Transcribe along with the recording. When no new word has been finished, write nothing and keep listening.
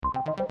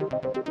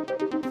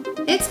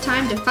It's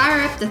time to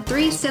fire up the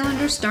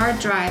three-cylinder Star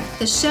Drive,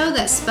 the show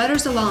that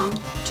sputters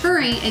along,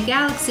 touring a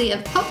galaxy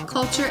of pop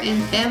culture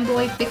and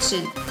fanboy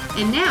fiction.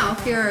 And now,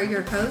 here are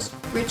your hosts,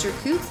 Richard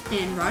Coots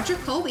and Roger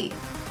Colby.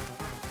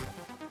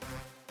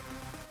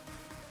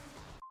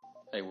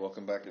 Hey,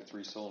 welcome back to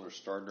Three Cylinder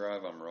Star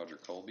Drive. I'm Roger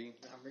Colby.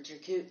 I'm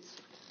Richard Coots.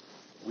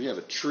 We have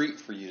a treat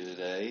for you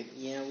today.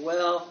 Yeah,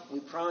 well, we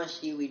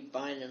promised you we'd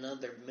find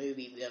another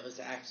movie that was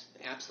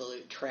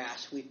absolute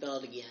trash. We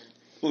failed again.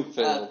 We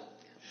failed.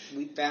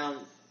 We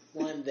found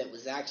one that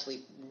was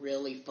actually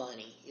really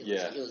funny. It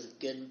was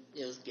good.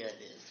 It was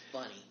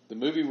funny. The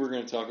movie we're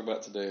going to talk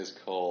about today is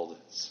called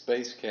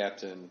Space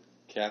Captain,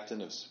 Captain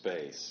of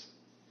Space.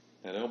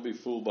 Now, don't be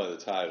fooled by the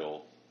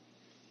title.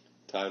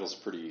 The title's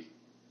pretty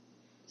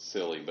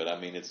silly, but I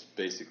mean, it's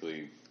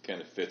basically kind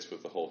of fits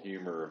with the whole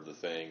humor of the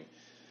thing.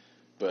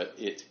 But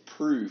it's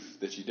proof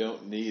that you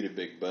don't need a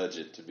big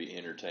budget to be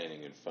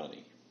entertaining and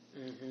funny.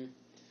 Mm-hmm.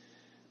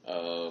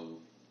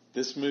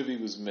 This movie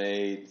was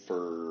made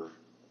for,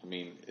 I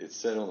mean, it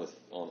said on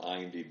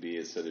IMDb,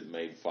 it said it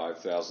made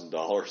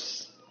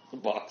 $5,000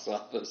 box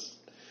office,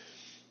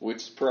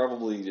 which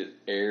probably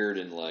aired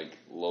in like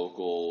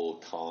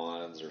local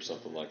cons or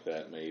something like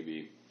that,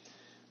 maybe.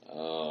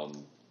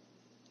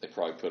 They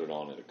probably put it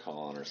on at a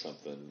con or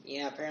something.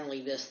 Yeah,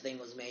 apparently this thing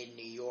was made in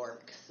New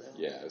York. So.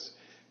 Yeah, it's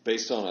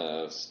based on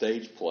a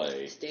stage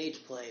play.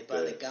 Stage play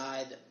by the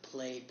guy that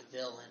played the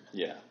villain.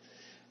 Yeah.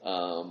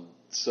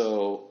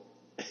 So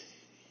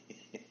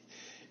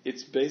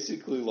it's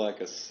basically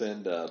like a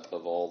send-up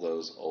of all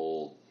those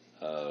old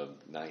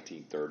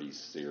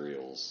 1930s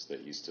serials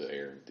that used to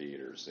air in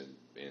theaters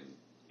in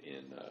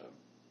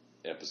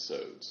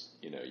episodes.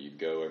 You know, you'd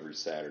go every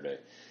Saturday.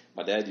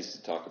 My dad used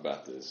to talk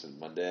about this, and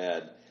my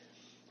dad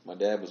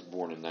was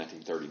born in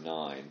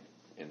 1939,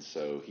 and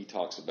so he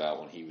talks about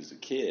when he was a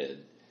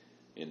kid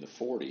in the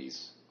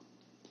 40s,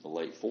 the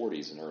late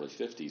 40s and early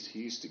 50s,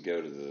 he used to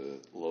go to the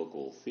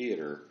local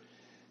theater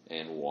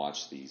and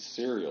watch these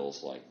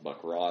serials like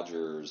Buck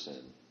Rogers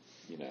and,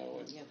 you know.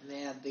 And, yeah,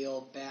 they had the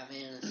old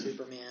Batman and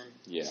Superman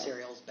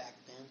serials back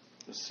then.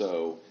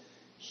 So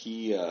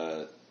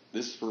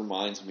this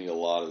reminds me a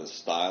lot of the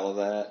style of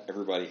that.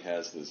 Everybody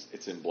has this,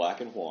 it's in black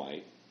and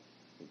white,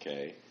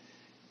 okay,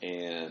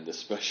 and the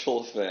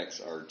special effects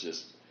are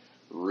just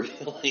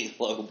really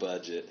low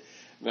budget.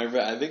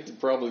 I think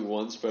probably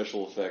one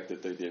special effect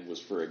that they did was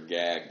for a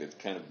gag that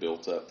kind of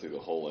built up through the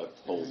whole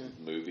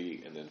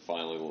movie, and then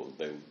finally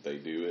they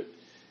do it,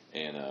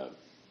 and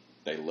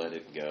they let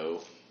it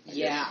go. I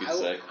guess you could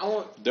say.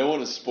 Don't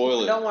want to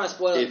spoil it. Don't want to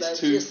spoil it. It's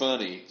too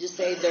funny. Just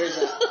say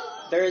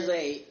there's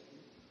a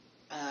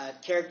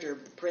character,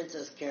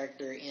 princess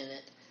character in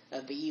it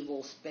of the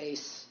evil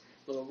space.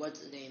 Little what's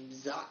his name?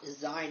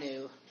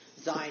 Zino,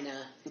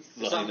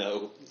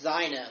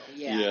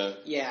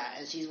 yeah,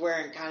 and she's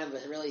wearing kind of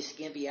a really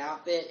skimpy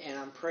outfit, and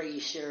I'm pretty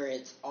sure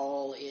it's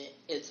all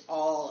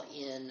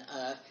in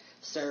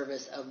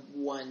service of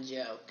one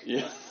joke.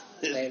 Yeah,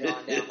 later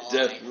on down the line.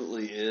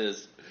 Definitely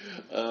is,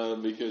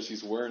 because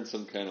she's wearing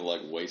some kind of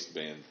like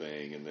waistband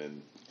thing, and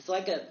then it's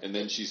like and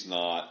then she's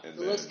not. And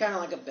it looks kind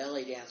of like a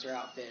belly dancer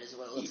outfit, is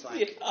what it looks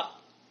like.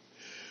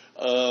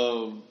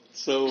 Yeah.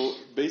 So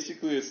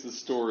basically, it's the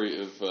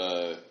story of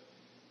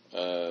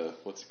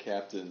what's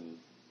Captain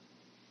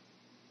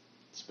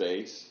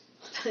Space?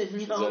 It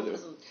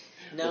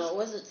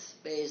wasn't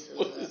Space.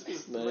 What is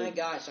his name? My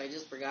gosh, I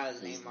just forgot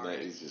his name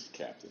already. He's just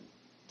Captain.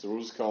 So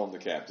we'll just call him the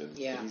Captain.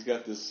 Yeah. And he's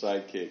got this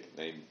sidekick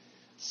named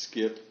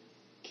Skip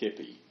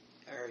Kippy.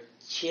 Or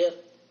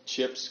Chip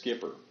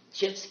Skipper.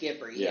 Chip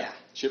Skipper, yeah.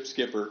 Chip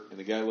Skipper, and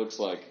the guy looks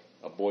like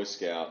a Boy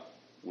Scout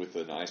with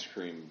an ice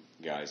cream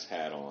guy's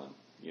hat on,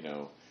 you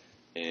know,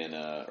 and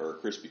or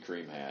a Krispy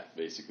Kreme hat,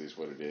 basically is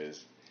what it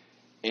is.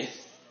 And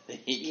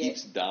he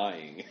keeps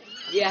dying.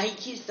 Yeah, he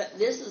keeps.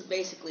 This is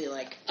basically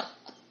like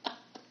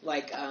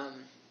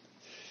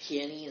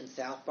Kenny in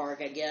South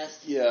Park, I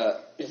guess. Yeah,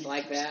 it's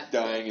like that.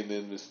 Dying and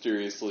then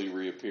mysteriously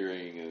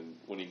reappearing, and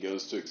when he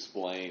goes to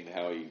explain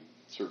how he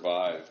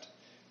survived,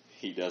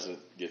 he doesn't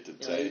get to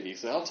tell you. He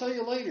said, "I'll tell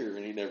you later,"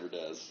 and he never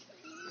does.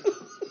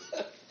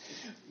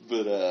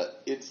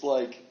 But it's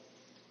like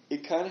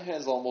it kind of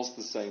has almost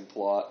the same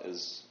plot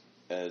as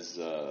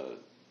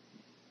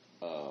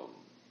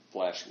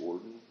Flash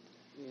Gordon.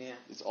 Yeah.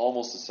 It's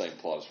almost the same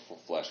plot as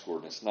Flash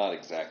Gordon. It's not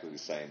exactly the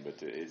same,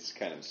 but it's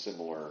kind of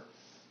similar.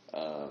 They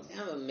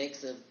have a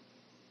mix of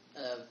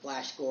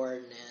Flash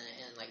Gordon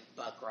and like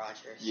Buck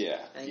Rogers. Yeah.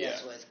 I think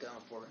that's what it's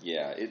going for.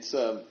 Yeah, it's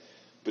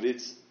but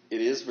it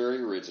is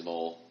very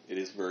original. It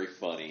is very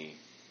funny.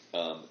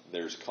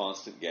 There's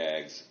constant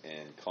gags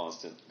and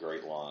constant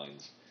great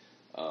lines.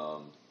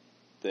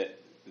 That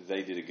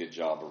they did a good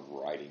job of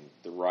writing.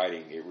 The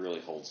writing, it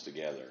really holds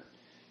together.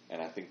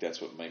 And I think that's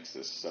what makes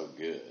this so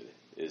good,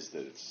 is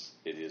that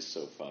it is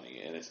so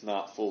funny. And it's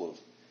not full of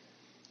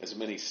as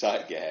many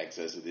side gags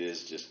as it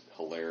is just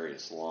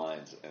hilarious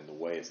lines, and the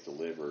way it's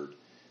delivered,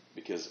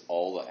 because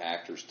all the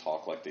actors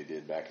talk like they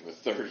did back in the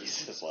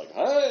 30s. It's like,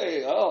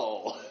 hey,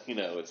 oh, you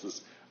know, it's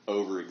this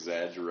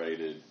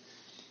over-exaggerated,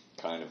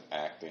 kind of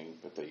acting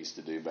that they used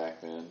to do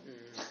back then.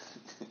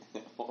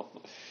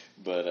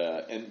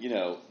 But and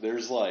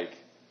there's like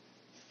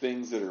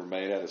things that are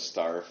made out of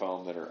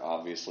styrofoam that are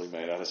obviously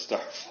made out of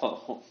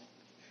styrofoam.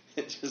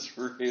 It's just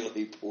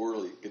really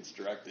poorly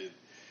constructed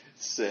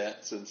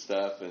sets and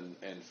stuff, and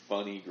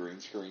funny green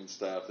screen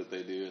stuff that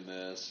they do in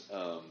this.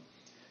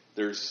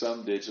 There's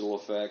some digital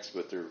effects,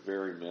 but they're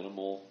very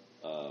minimal,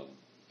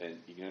 and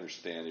you can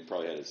understand they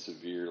probably had a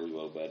severely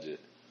low budget.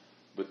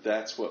 But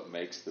that's what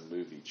makes the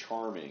movie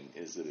charming,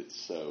 is that it's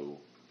so,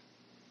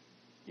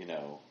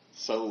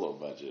 so low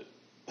budget.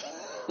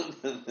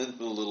 And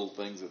the little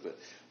things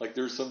like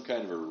there's some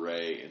kind of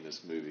array in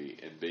this movie,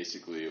 and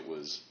basically it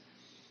was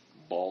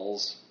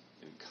balls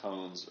and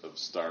cones of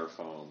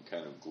styrofoam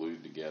kind of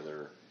glued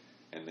together,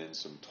 and then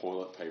some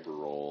toilet paper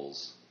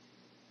rolls,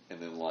 and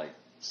then like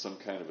some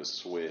kind of a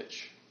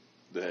switch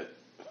that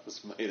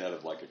was made out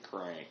of like a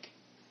crank,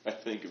 I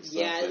think, of something.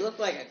 Yeah, it looked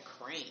like a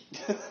crank.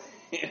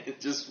 And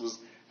it just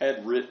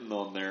had written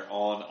on there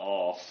on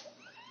off.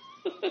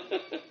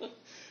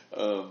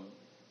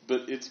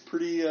 But it's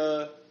pretty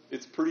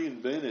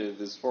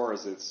inventive as far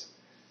as its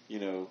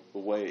the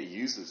way it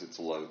uses its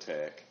low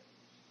tech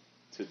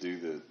to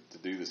do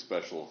the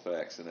special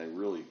effects, and they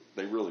really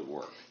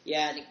work.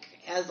 Yeah, and it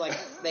has like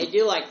they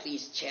do like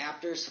these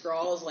chapter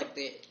scrolls like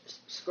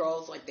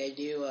they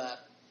do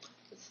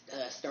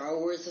Star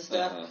Wars and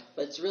stuff. Uh-huh.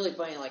 But it's really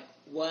funny. Like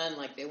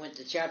they went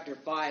to chapter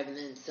 5, and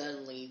then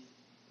suddenly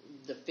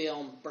the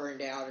film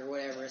burned out or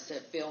whatever. It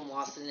said film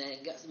lost, and then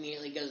it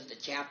immediately goes to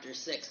chapter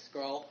 6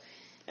 scroll.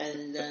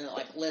 And then it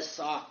like lists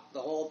off the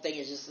whole thing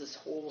is just this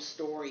whole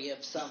story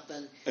of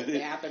something that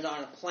happened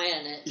on a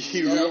planet,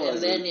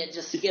 and then it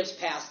just skips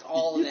past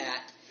all of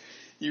that.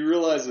 You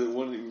realize that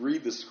when you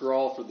read the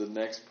scroll for the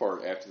next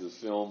part after the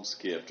film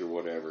skipped or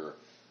whatever,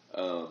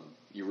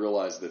 you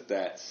realize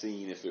that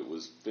scene, if it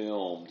was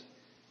filmed,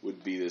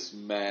 would be this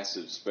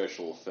massive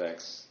special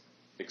effects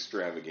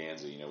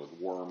extravaganza, with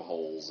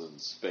wormholes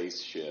and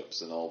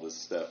spaceships and all this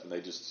stuff, and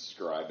they just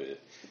describe it.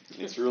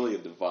 And it's really a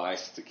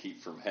device to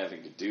keep from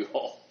having to do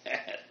all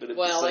that, but at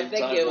the same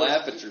time,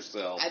 laugh at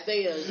yourself. I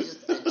think it was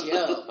just a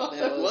joke.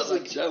 It was a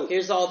joke.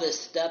 Here's all this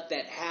stuff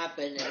that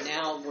happened, and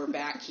now we're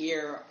back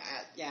here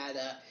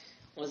at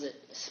was it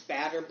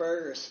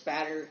Spatterberg or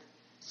Spatter?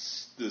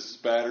 The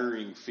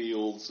spattering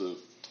fields of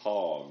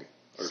Tog.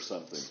 Or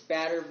something.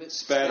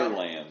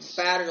 Spatterlands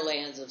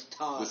of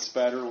Tog. The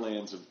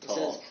Spatterlands of Tog.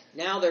 Says,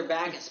 now they're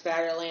back at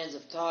Spatterlands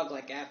of Tog,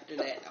 like after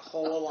that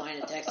whole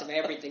line of text of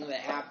everything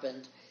that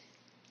happened.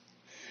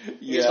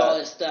 Here's all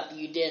this stuff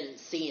you didn't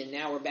see, and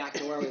now we're back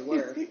to where we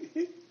were.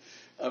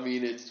 I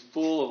mean, it's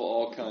full of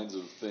all kinds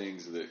of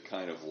things that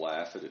kind of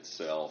laugh at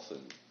itself,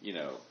 and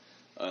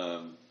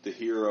the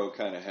hero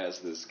kind of has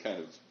this kind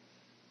of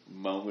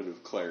moment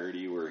of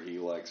clarity where he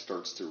like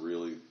starts to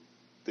really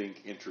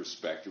think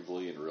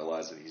introspectively and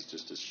realize that he's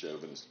just a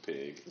chauvinist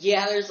pig.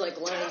 Yeah, there's like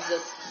lines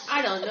that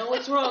I don't know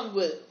what's wrong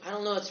with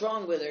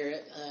her.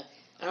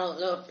 I don't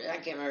know if I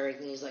can't remember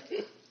everything. He's like,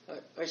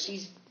 or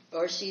she's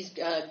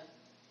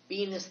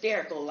being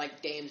hysterical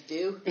like dames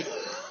do.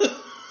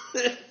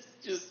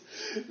 Just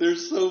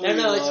there's so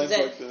many lines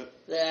like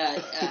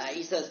that.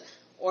 He says,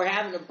 or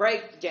having a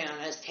breakdown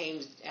as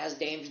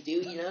dames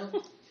do,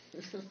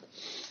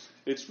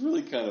 It's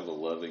really kind of a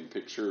loving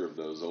picture of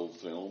those old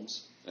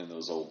films. And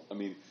those old,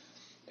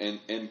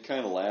 and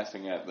kind of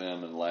laughing at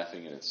them and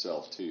laughing at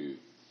itself too.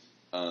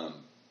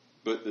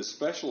 But the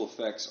special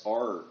effects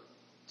are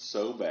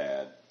so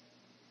bad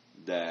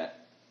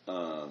that,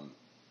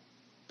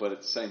 but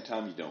at the same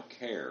time you don't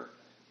care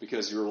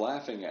because you're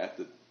laughing at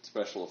the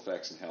special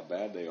effects and how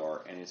bad they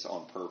are, and it's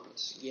on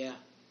purpose. Yeah.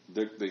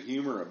 The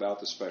humor about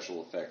the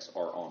special effects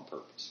are on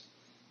purpose.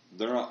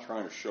 They're not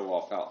trying to show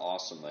off how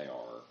awesome they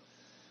are.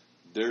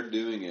 They're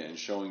doing it and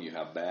showing you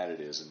how bad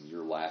it is, and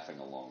you're laughing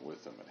along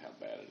with them at how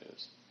bad it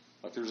is.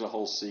 Like there's a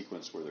whole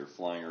sequence where they're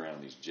flying around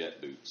in these jet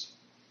boots,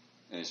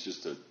 and it's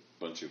just a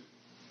bunch of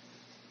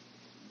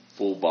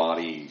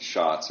full-body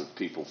shots of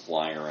people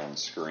flying around the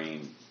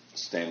screen,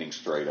 standing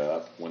straight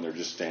up when they're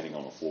just standing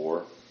on the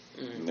floor,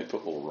 and they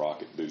put little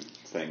rocket boot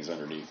things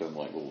underneath them,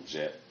 like little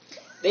jet.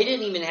 They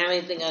didn't even have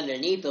anything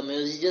underneath them. It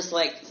was just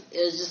like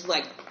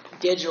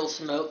digital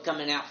smoke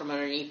coming out from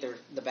underneath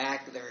the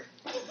back of their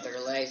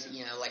legs,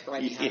 like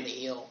right behind the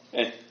heel.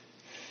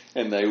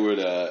 And they would,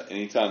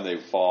 anytime they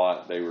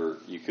fought,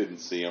 you couldn't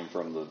see them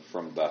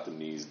from about the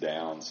knees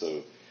down,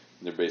 so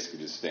they're basically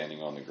just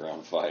standing on the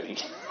ground fighting.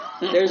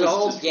 There's a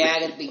whole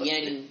gag at the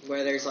beginning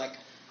where there's like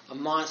a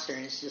monster,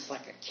 and it's just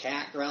like a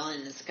cat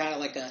growling, and it's kind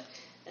of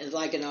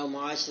like an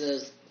homage to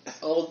those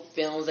old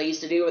films they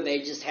used to do where they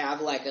just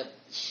have like a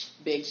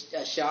big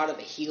shot of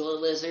a Gila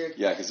lizard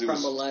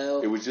from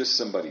below. It was just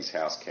somebody's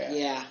house cat.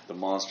 Yeah. The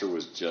monster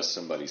was just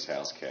somebody's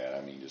house cat.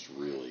 I mean, just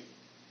really.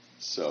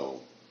 So,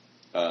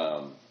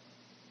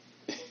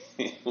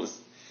 it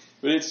was,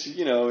 but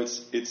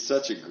it's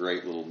such a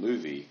great little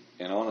movie,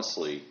 and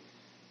honestly,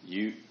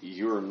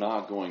 you're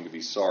not going to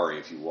be sorry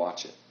if you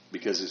watch it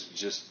because it's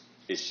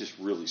just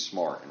really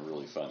smart and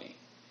really funny.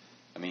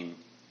 I mean,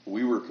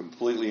 we were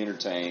completely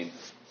entertained.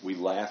 we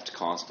laughed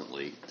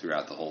constantly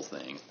throughout the whole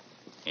thing,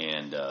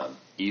 and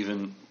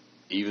even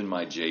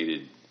my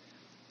jaded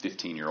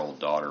 15-year-old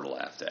daughter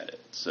laughed at it.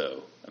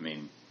 So I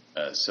mean,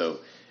 so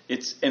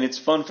it's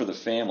fun for the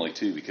family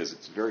too because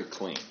it's very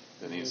clean.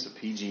 I mean, it's a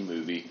PG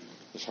movie.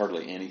 There's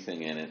hardly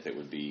anything in it that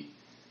would be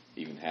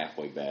even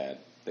halfway bad.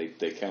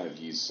 They kind of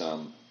use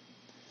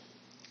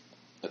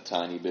a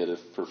tiny bit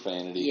of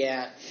profanity.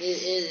 Yeah,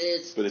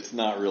 it's. But it's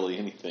not really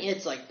anything.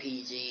 It's like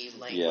PG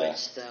language,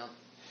 so.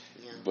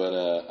 Yeah.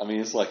 But I mean,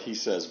 it's like he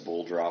says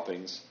bull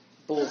droppings.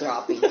 Bull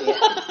droppings.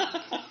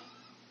 Yeah.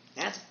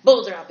 That's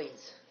bull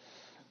droppings.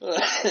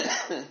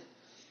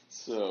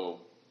 So,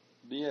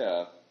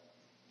 yeah,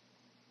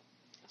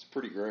 it's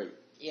pretty great.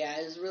 Yeah,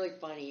 it was really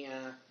funny.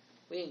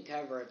 We didn't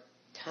cover a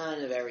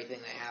ton of everything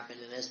that happened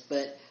in this,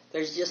 but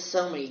there's just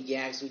so many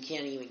gags we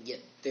can't even get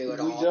through it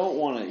all. We don't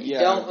want to,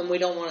 yeah. And we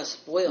don't want to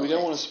spoil it. We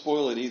don't want to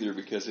spoil it either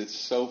because it's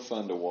so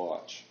fun to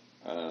watch.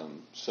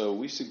 So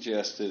we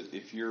suggest that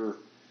if you're,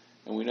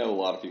 and we know a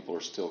lot of people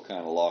are still kind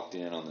of locked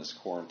in on this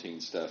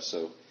quarantine stuff,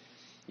 so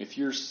if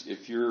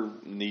you're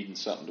needing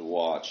something to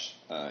watch,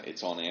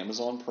 it's on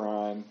Amazon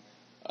Prime.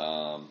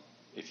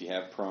 If you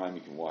have Prime,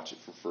 you can watch it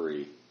for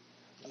free.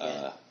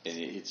 Yeah. And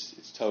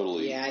it's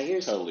totally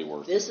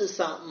worth it. This is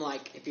something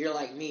like, if you're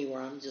like me,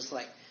 where I'm just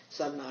like,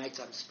 some nights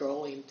I'm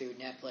scrolling through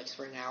Netflix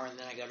for an hour and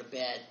then I go to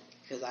bed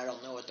because I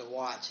don't know what to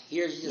watch.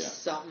 Here's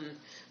just something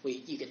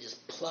you can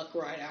just pluck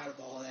right out of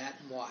all of that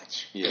and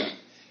watch. Yeah.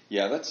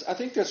 Yeah, I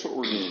think that's what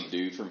we're going to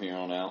do from here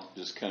on out,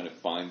 just kind of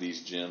find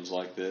these gems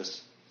like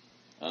this.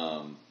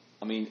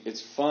 I mean,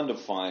 it's fun to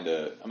find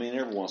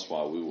every once in a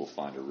while we will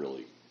find a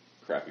really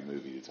crappy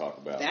movie to talk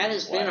about. That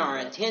has been our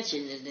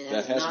intention, and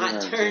it has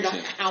not turned out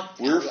that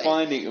way. We're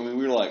finding,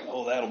 we were like,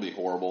 oh, that'll be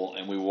horrible,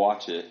 and we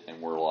watch it,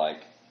 and we're like,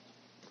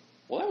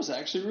 well, that was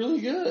actually really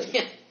good.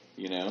 Yeah.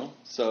 You know?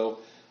 So,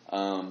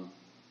 I'm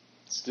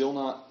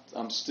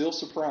still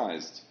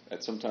surprised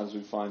at sometimes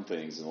we find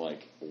things, and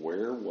like,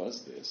 where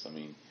was this? I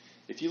mean,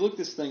 if you look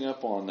this thing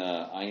up on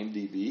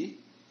IMDb,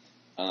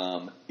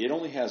 it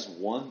only has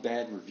one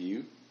bad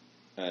review.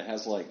 It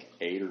has like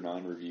 8 or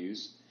 9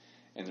 reviews,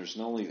 and there's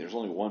only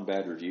one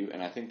bad review,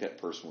 and I think that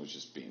person was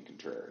just being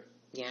contrary.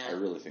 Yeah. I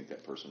really think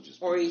that person was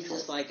just or being he's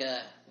just like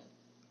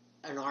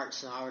an art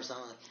snob or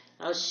something.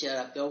 Oh, shut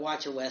up. Go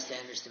watch a Wes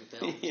Anderson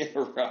film. Yeah,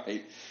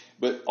 right.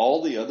 But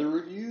all the other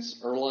reviews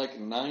are like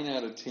 9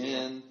 out of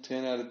 10,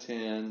 10 out of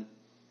 10.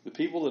 The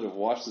people that have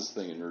watched this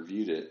thing and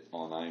reviewed it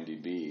on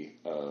IMDb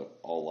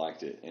all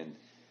liked it, and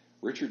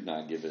Richard and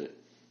I give it.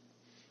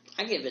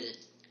 I give it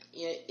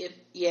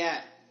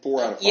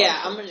 4 out of 5. Yeah,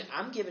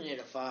 I'm giving it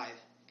a 5.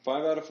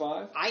 5 out of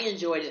 5. I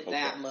enjoyed it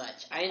that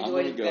much.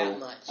 That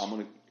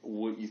much.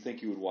 You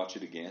think you would watch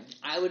it again?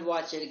 I would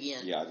watch it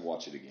again. Yeah, I'd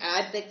watch it again.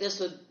 I think this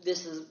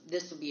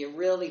would be a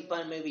really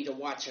fun movie to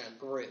watch in a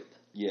group.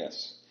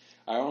 Yes.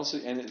 I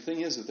honestly, and the thing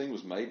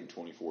was made in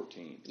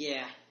 2014.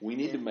 Yeah. We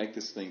need to make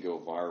this thing go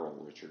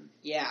viral, Richard.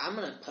 Yeah, I'm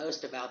going to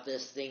post about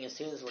this thing as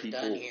soon as we're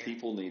done here.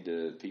 People need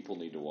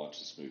to watch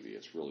this movie.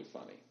 It's really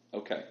funny.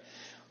 Okay.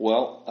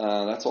 Well,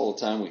 that's all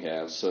the time we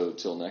have. So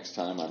till next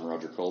time, I'm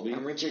Roger Colby.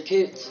 I'm Richard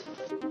Coots.